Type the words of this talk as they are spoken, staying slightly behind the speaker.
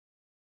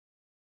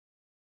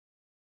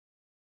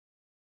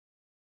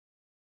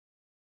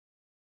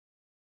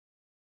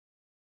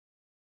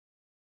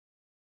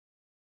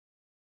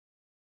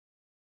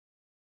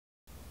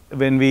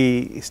when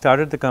we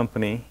started the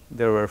company,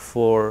 there were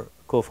 4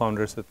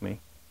 co-founders with me,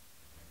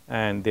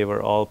 and they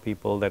were all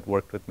people that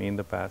worked with me in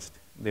the past.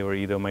 They were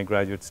either my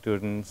graduate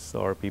students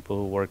or people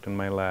who worked in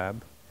my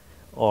lab,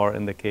 or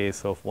in the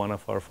case of one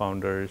of our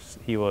founders,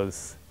 he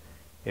was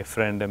a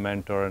friend, a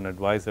mentor, an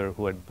advisor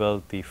who had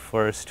built the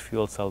first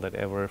fuel cell that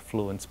ever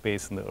flew in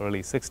space in the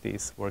early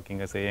 60s,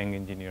 working as a young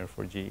engineer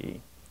for GE.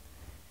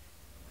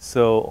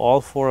 So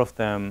all 4 of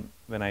them,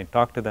 when I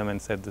talked to them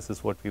and said, this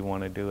is what we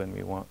want to do and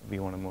we want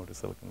to move to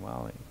Silicon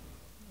Valley,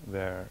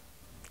 they're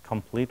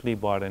completely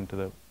bought into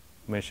the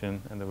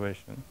mission and the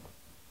vision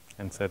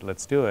and said,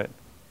 let's do it.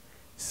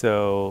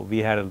 So we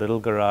had a little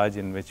garage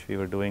in which we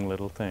were doing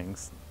little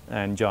things,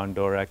 and John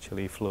Doerr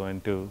actually flew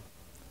in to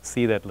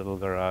see that little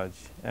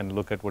garage and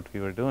look at what we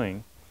were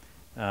doing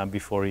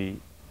before he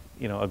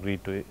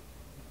agreed to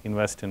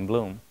invest in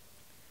Bloom.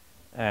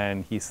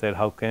 And he said,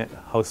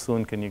 how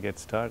soon can you get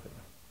started?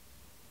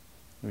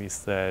 We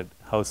said,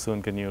 how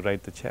soon can you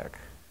write the check?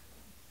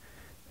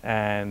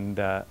 And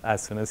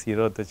as soon as he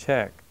wrote the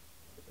check,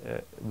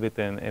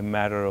 within a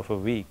matter of a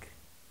week,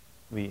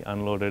 we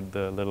unloaded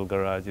the little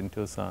garage in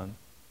Tucson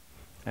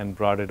and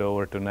brought it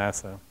over to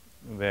NASA,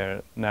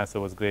 where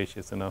NASA was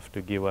gracious enough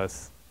to give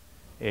us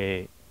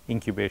a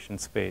incubation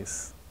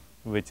space,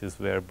 which is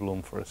where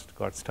Bloom first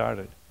got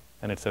started,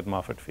 and it's at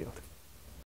Moffett Field.